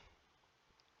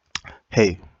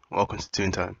Hey, welcome to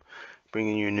Toontyme,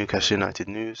 bringing you Newcastle United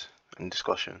news and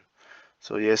discussion.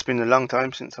 So yeah, it's been a long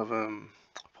time since I've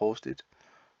posted,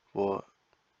 but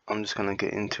I'm just gonna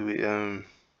get into it.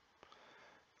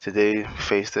 Today we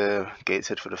faced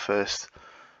Gateshead for the first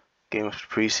game of the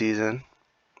preseason.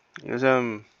 It was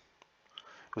it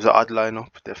was an odd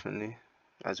lineup, definitely,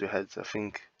 as we had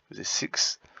was it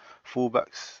six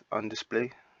fullbacks on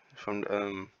display from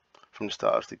the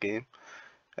start of the game.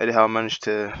 Eddie Howe managed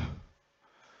to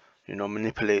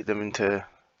manipulate them into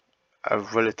a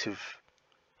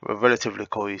relatively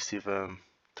cohesive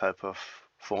type of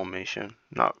formation.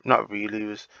 Not really.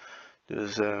 It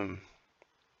was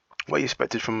what you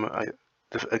expected from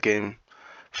a game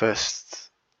first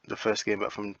the first game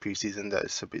back from preseason that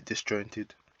is a bit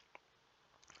disjointed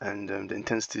and the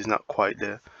intensity is not quite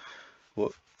there.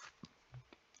 But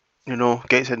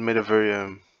Gateshead made a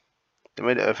very they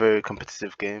made it a very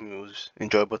competitive game. It was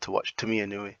enjoyable to watch to me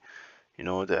anyway.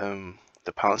 The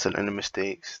pounce and the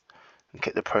mistakes and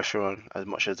kept the pressure on as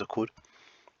much as they could,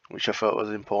 which I felt was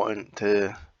important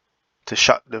to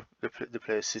shut the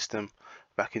player's system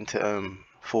back into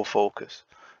full focus.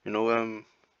 Went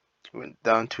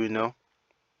down 2-0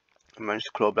 and managed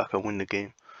to claw back and win the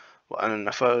game. And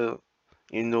I felt,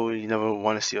 even though you never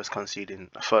want to see us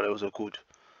conceding, I felt it was a good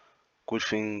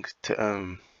thing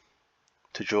to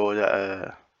draw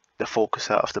the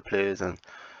focus out of the players and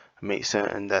make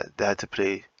certain that they had to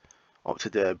play up to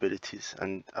their abilities.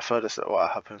 And I felt that's what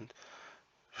happened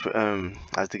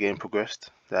as the game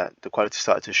progressed. That the quality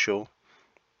started to show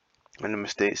and the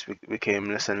mistakes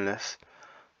became less and less.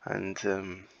 And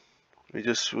it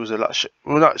just was a lot.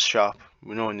 We're not sharp.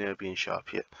 We're nowhere near being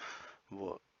sharp yet.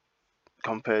 But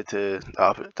compared to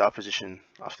the opposition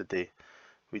of the day,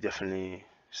 we definitely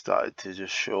started to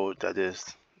just show that there's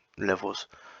levels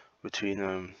between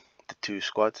the two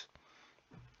squads.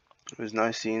 It was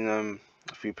nice seeing a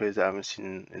few players that I haven't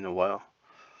seen in a while.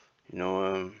 You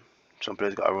know, some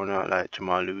players got a run out like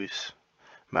Jamal Lewis,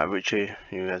 Matt Ritchie,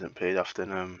 who hasn't played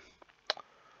often.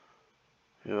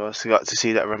 You also got to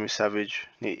see that Remy Savage.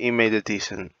 He made a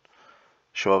decent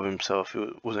show of himself.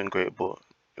 It wasn't great, but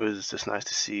it was just nice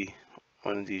to see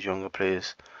one of these younger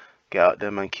players get out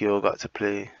there. Manquillo got to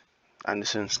play.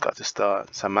 Anderson's got to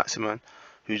start. Sam Maximan,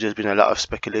 who's there's been a lot of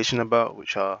speculation about,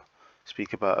 which I'll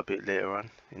speak about a bit later on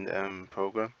in the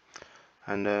program.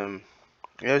 And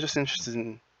yeah, it's just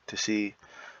interesting to see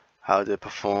how they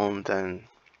performed and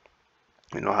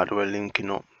how they were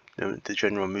linking up the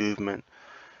general movement.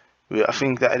 I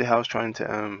think that Eddie Howe's trying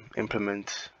to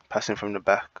implement passing from the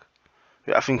back.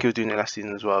 I think he was doing it last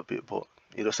season as well a bit, but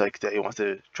it looks like that he wants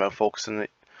to try and focus on it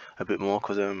a bit more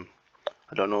because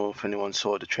I don't know if anyone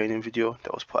saw the training video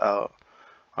that was put out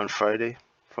on Friday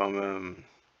from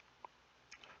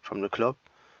the club,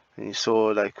 and you saw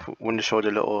like when they showed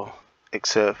a little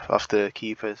excerpt of the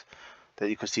keepers that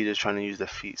you could see they're trying to use their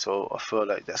feet. So I feel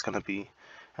like that's gonna be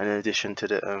an addition to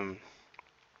the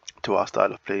to our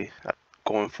style of play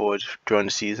going forward during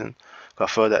the season. I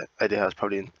feel that Eddie Howe's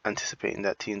probably anticipating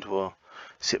that teams will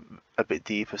sit a bit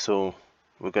deeper, so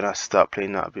we're gonna have to start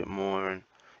playing that a bit more. And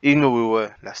even though we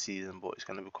were last season, but it's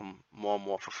gonna become more and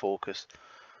more of a focus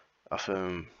of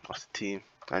the team.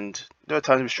 And there are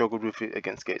times we struggled with it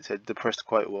against Gateshead. They pressed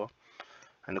quite well,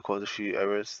 and they caused a few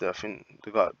errors. That I think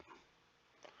they got.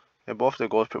 Yeah, both their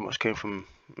goals pretty much came from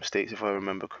mistakes, if I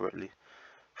remember correctly,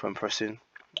 from pressing,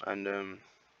 and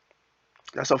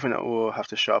that's something that we'll have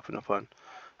to sharpen up on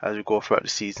as we go throughout the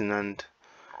season. And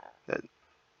that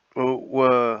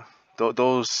were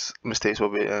those mistakes will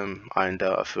be ironed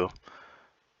out, I feel,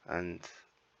 and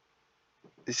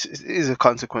it is a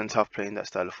consequence of playing that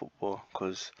style of football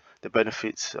because the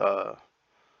benefits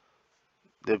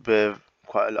they bear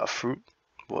quite a lot of fruit,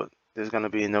 but there's gonna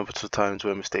be inevitable times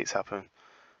where mistakes happen,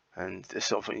 and it's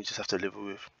something you just have to live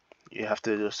with. You have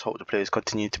to just hope the players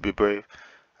continue to be brave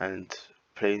and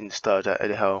play in the style that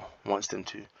Eddie Howe wants them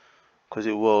to, because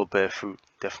it will bear fruit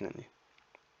definitely.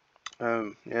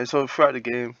 Yeah, so throughout the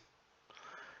game,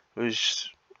 it was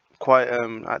quite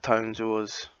at times it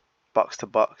was box to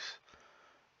box.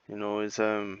 It's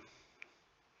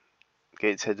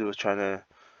Gateshead was trying to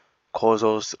cause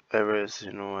those errors,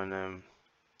 and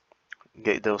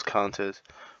get those counters.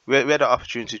 We had an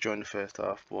opportunity during the first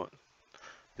half, but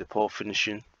the poor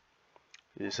finishing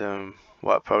is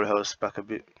what probably held us back a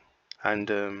bit. And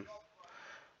then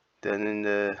in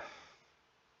the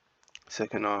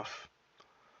second half,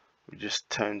 we just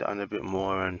turned it on a bit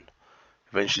more, and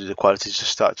eventually the quality just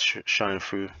started shining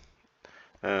through.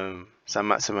 Sam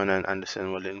Maximan and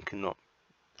Anderson were linking up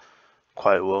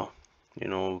quite well.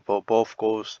 Both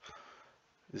goals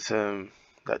is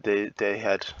that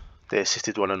they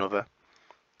assisted one another,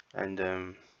 and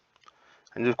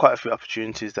there's quite a few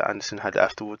opportunities that Anderson had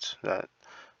afterwards. That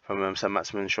from St.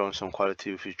 Maximin showing some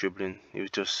quality with his dribbling. He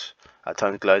was just at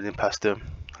times gliding past them,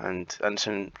 and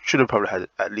Anderson should have probably had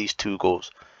at least 2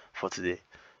 goals for today,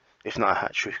 if not a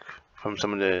hat trick, from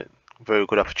some of the very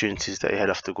good opportunities that he had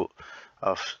after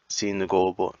of seeing the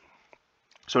goal. But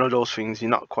it's one of those things, you're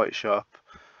not quite sharp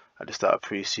at the start of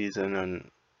pre-season,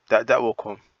 and that will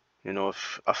come.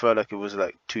 If I felt like it was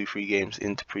like 2-3 games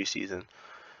into pre-season,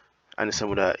 Anderson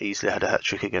would have easily had a hat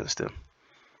trick against them.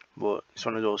 But it's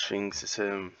one of those things. It's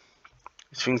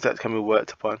things that can be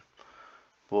worked upon.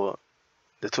 But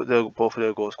they took both of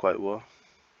their goals quite well.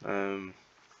 And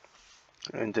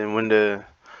then when a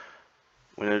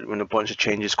bunch of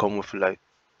changes come with like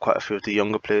quite a few of the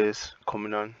younger players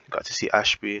coming on, you got to see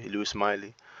Ashby, Lewis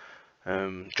Miley,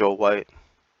 Joe White,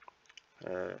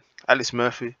 Alex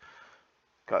Murphy.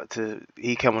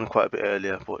 He came on quite a bit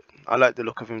earlier, but I like the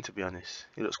look of him, to be honest.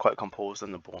 He looks quite composed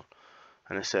on the ball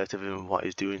and assertive in what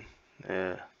he's doing.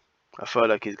 I feel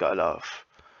like he's got a lot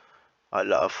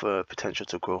of potential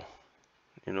to grow.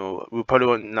 We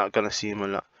probably not gonna see him a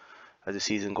lot as the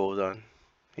season goes on.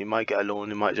 He might get a loan.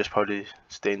 He might just probably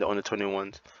stay in the under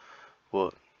 21s.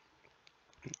 But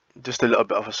just a little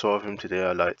bit of a saw of him today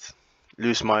I liked.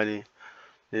 Lewis Smiley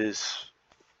is,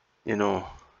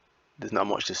 there's not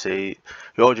much to say.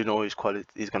 You already know he's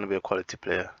gonna be a quality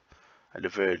player at the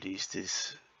very least.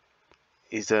 His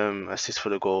assist for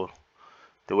the goal,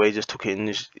 the way he just took it in,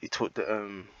 he took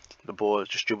the ball,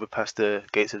 just dribbled past the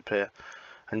Gateshead player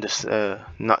and just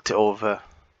knocked it over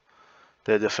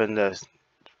the defender.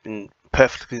 Been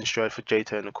perfectly in stride for Jay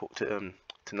Turner Cook to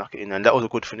knock it in, and that was a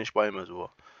good finish by him as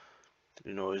well.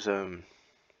 He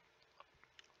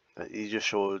just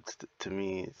showed to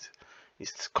me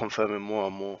he's confirming more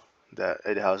and more that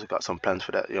Eddie Howe's got some plans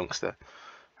for that youngster,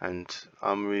 and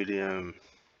I'm really I'm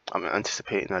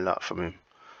anticipating a lot from him.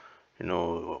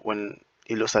 When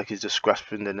he looks like he's just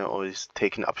grasping the net or he's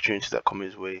taking the opportunities that come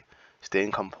his way,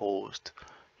 staying composed,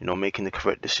 making the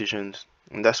correct decisions,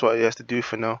 and that's what he has to do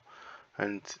for now,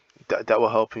 and that will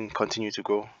help him continue to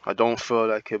grow. I don't feel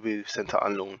like he'll be sent out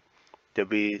on loan.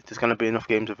 There's gonna be enough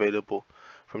games available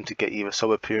for him to get either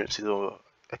sub appearances or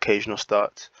occasional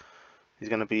starts. He's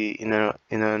gonna be in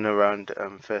and around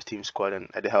first team squad, and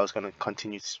Eddie Howe's gonna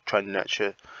continue to try and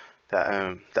nurture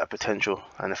that potential.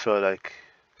 And I feel like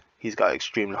he's got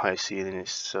extremely high ceiling.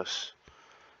 It's just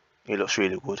he looks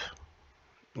really good.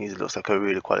 He looks like a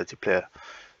really quality player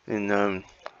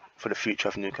for the future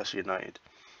of Newcastle United.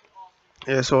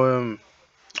 Yeah. So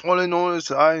all in all,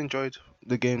 I enjoyed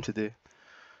the game today.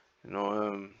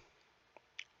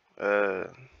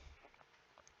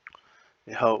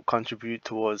 It helped contribute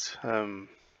towards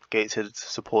Gateshead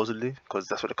supposedly, because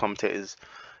that's what the commentators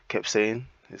kept saying.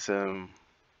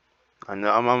 And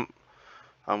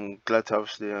I'm glad to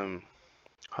obviously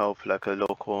help like a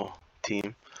local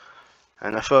team,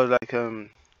 and I feel like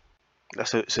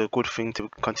it's a good thing to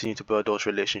continue to build those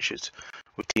relationships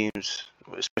with teams,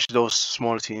 especially those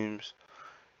smaller teams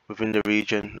within the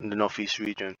region, in the northeast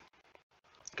region.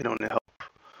 It can only help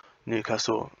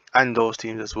Newcastle and those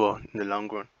teams as well in the long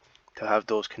run to have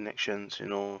those connections.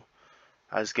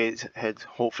 As Gateshead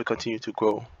hopefully continue to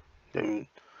grow, then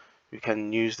we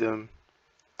can use them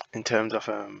in terms of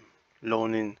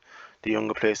loaning the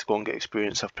younger players to go and get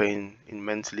experience of playing in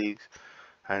men's leagues,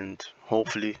 and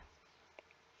hopefully,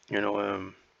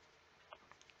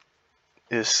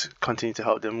 just continue to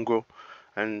help them grow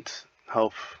and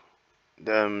help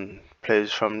them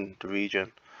players from the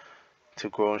region to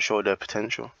grow and show their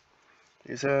potential.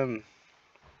 It's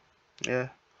yeah,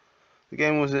 the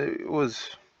game was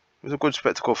a good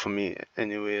spectacle for me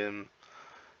anyway. You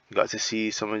got to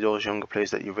see some of those younger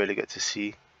players that you really get to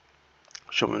see.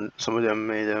 Some of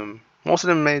them most of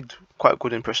them made quite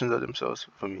good impressions of themselves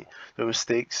for me. There were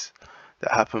mistakes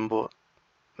that happened, but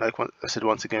like I said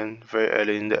once again, very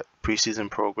early in the pre-season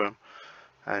program,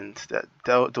 and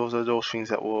those are those things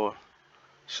that were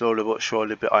slowly but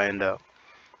surely be ironed out.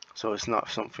 So it's not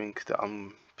something that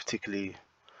I'm particularly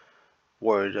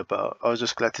worried about. I was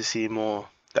just glad to see more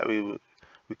that we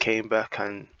came back,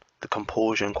 and the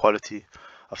composure and quality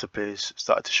of the players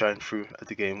started to shine through as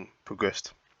the game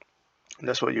progressed. And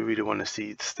that's what you really want to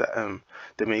see. It's that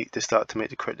they start to make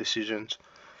the correct decisions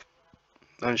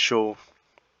and show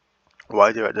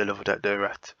why they're at the level that they're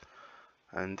at,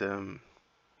 and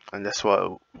that's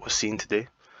what was seen today.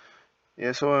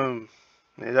 Yeah. So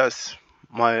yeah, that's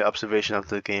my observation of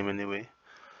the game anyway.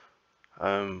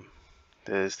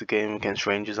 There's the game against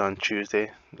Rangers on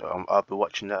Tuesday. I'll be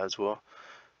watching that as well.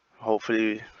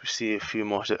 Hopefully, we see a few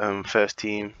more first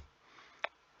team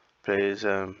players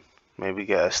maybe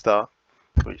get a start,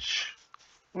 which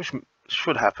which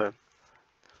should happen.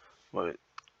 But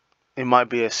it might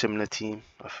be a similar team,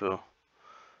 I feel,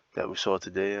 that we saw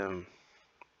today.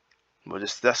 But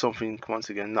that's something once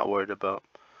again not worried about.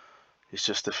 It's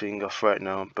just a thing of right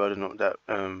now building up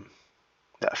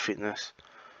that fitness,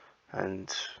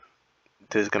 and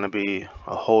there's gonna be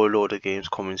a whole load of games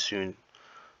coming soon.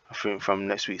 I think from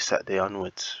next week Saturday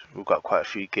onwards, we've got quite a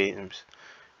few games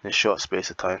in a short space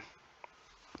of time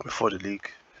before the league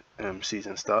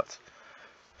season starts.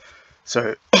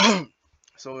 So,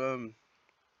 so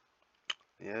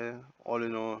yeah, all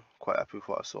in all, quite happy with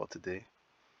what I saw today.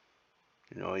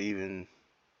 Even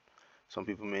some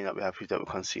people may not be happy that we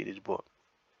conceded, but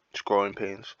it's growing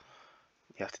pains.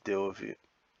 You have to deal with it.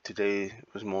 Today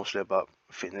was mostly about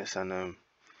fitness and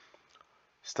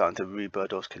starting to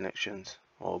rebuild those connections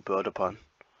or build upon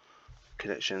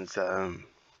connections that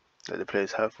the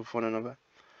players have with one another.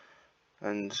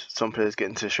 And some players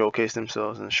getting to showcase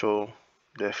themselves and show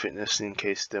their fitness in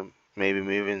case they're maybe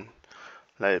moving,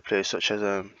 like players such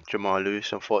as Jamal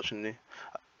Lewis, unfortunately.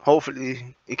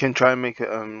 Hopefully he can try and make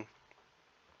a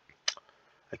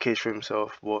case for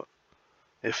himself, but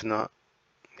if not,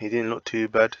 he didn't look too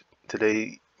bad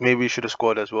today. Maybe he should have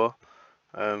scored as well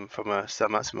from a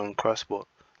Sam Maximan cross, but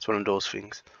it's one of those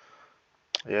things.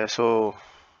 Yeah, so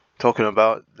talking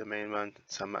about the main man,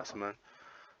 Sam Maximan,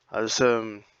 as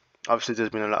obviously there's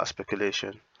been a lot of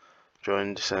speculation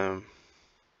during this the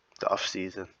off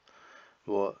season,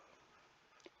 but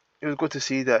it was good to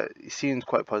see that he seemed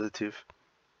quite positive.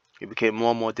 He became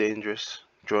more and more dangerous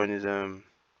during his time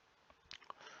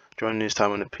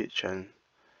on the pitch, and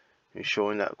he was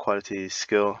showing that quality, his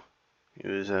skill. He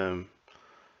was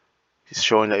he's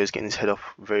showing that he was getting his head up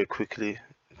very quickly,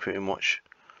 pretty much,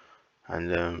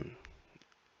 and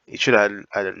he should have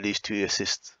had at least 2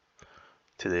 assists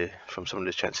today from some of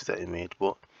the chances that he made.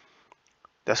 But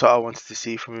that's what I wanted to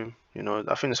see from him.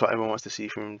 I think that's what everyone wants to see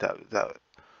from him. That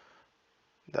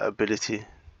ability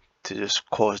to just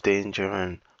cause danger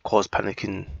and cause panic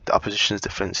in the opposition's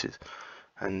defenses.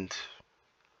 And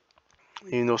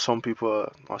some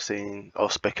people are saying or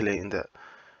speculating that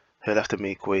he'll have to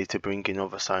make way to bring in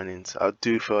other signings. I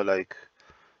do feel like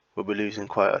we'll be losing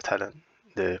quite a talent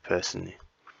there personally,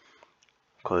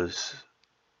 because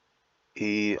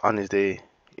he on his day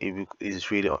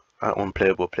he's really an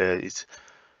unplayable player.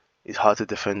 He's hard to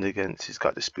defend against. He's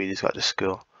got the speed, he's got the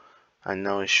skill, and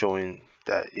now he's showing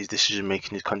that his decision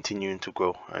making is continuing to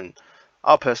grow. And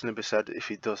I'll personally be sad if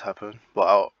it does happen, but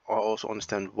I'll also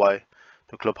understand why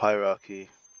the club hierarchy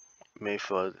may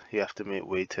feel he have to make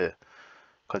way to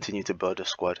continue to build a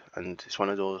squad. And it's one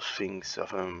of those things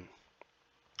of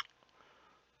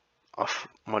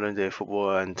modern day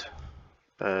football and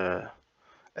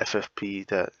FFP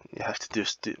that you have to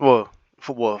just do. Well,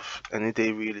 football of any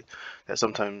day really, that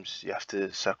sometimes you have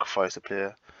to sacrifice a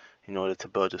player in order to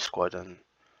build a squad, and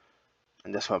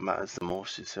that's what matters the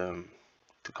most, is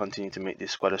to continue to make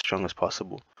this squad as strong as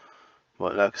possible.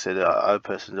 But like I said, I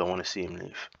personally don't want to see him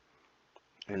leave.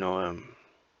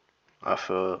 I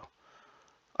feel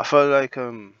like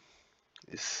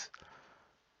it's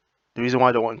the reason why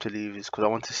I don't want him to leave is because I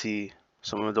want to see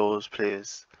some of those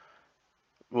players.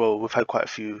 Well, we've had quite a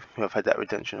few who have had that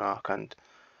redemption arc, and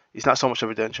it's not so much a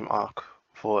redemption arc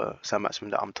for Sam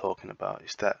Maximin that I'm talking about.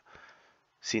 It's that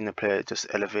seeing the player just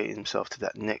elevate himself to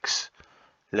that next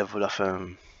level of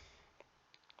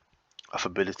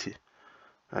ability,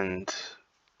 and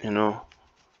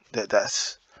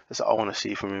that's what I want to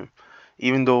see from him.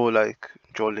 Even though like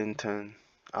Joe Linton,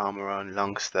 Armour,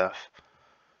 Longstaff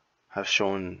have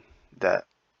shown that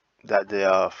they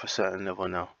are of a certain level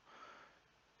now,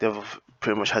 they've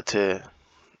pretty much had to.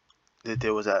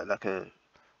 There was like a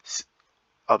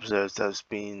observed as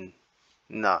being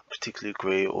not particularly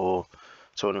great or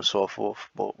so on and so forth.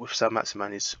 But with Sam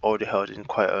Maximan, he's already held in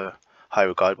quite a high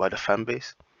regard by the fan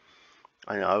base.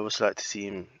 And I always like to see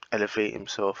him elevate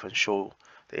himself and show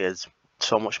that he has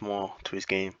so much more to his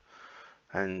game.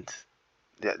 And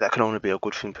that can only be a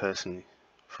good thing personally,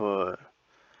 to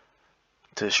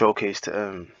showcase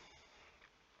to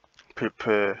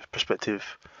prospective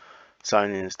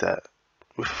signings that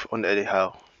with under Eddie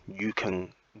Howe you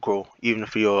can grow. Even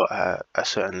if you're at a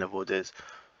certain level, there's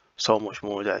so much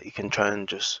more that you can try and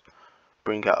just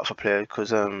bring out of a player. Because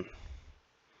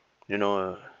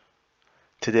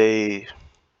today,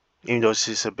 even though this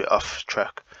is a bit off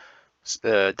track,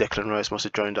 Declan Rice must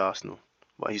have joined Arsenal,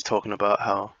 but he's talking about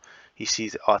how he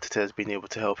sees Arteta as being able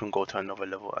to help him go to another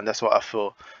level, and that's what I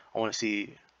feel. I want to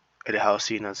see Eddie Howe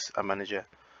seen as a manager,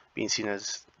 being seen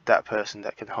as that person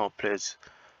that can help players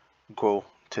grow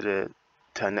to the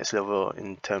next level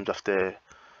in terms of their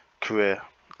career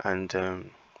and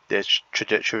their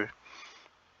trajectory.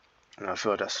 and I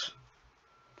feel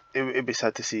it'd be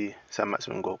sad to see Sam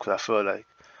Maximin go, because I feel like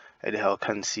Eddie Howe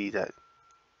can see that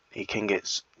he can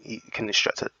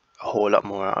extract a whole lot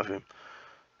more out of him,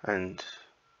 and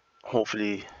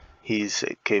hopefully he's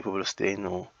capable of staying,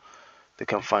 or they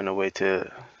can find a way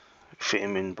to fit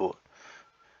him in. But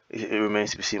it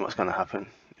remains to be seen what's going to happen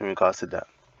in regards to that.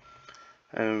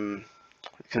 We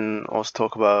can also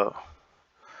talk about,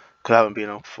 because I haven't been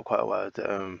on for quite a while,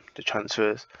 the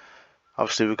transfers.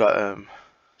 Obviously, we got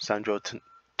Sandro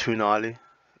Tonali,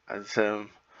 as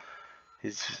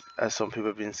as some people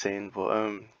have been saying,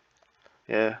 but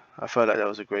yeah, I felt like that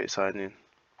was a great signing.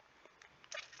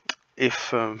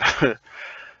 If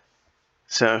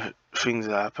certain things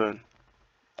that happen,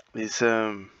 is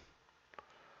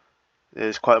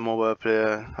there's quite a mobile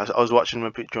player. I was watching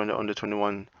him during the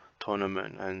under-21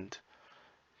 tournament, and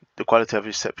the quality of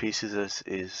his set pieces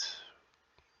is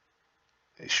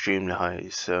extremely high.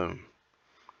 It's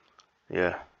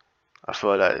yeah, I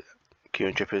feel like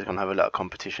Kieran Trippier is gonna have a lot of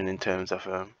competition in terms of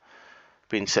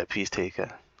being set piece taker,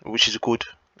 which is good.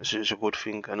 It's a good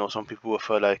thing. I know some people will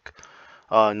feel like,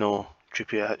 oh no,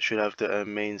 Trippier should have the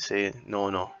main say.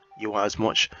 No, you want as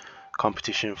much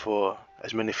competition for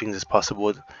as many things as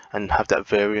possible, and have that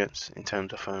variance in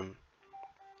terms of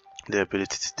the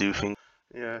ability to do things.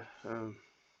 Yeah.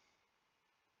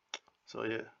 So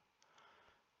yeah,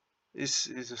 it's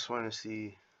just want to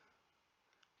see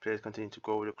players continue to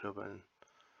grow with the club, and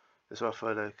that's what I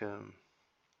feel like.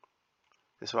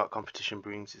 That's what competition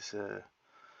brings. Is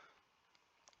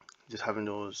just having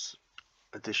those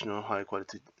additional high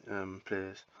quality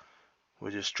players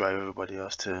will just drive everybody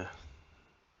else to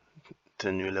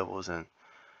new levels, and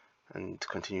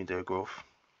continue their growth.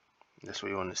 That's what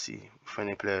you want to see with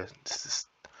any player, just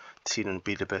to see them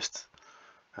be the best,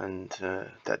 and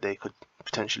that they could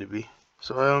potentially be.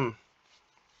 So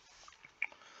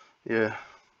yeah,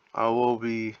 I will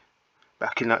be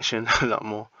back in action a lot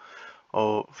more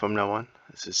or from now on.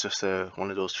 It's just one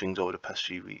of those things over the past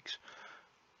few weeks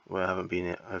where I haven't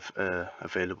been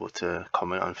available to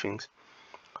comment on things.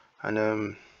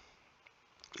 And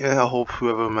yeah, I hope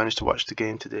whoever managed to watch the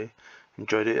game today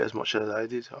enjoyed it as much as I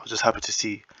did. I was just happy to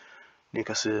see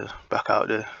Newcastle back out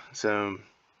there. So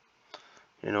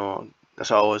you know, that's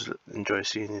what I always enjoy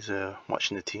seeing, is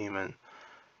watching the team and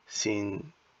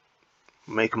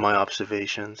making my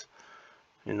observations,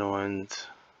 and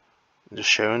just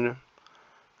sharing them,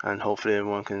 and hopefully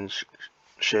everyone can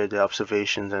share their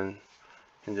observations, and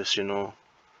just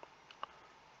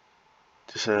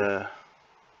just have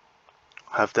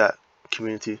that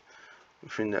community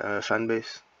within the fan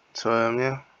base. So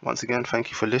yeah, once again, thank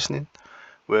you for listening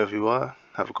wherever you are.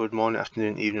 Have a good morning,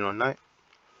 afternoon, evening, or night.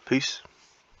 Peace.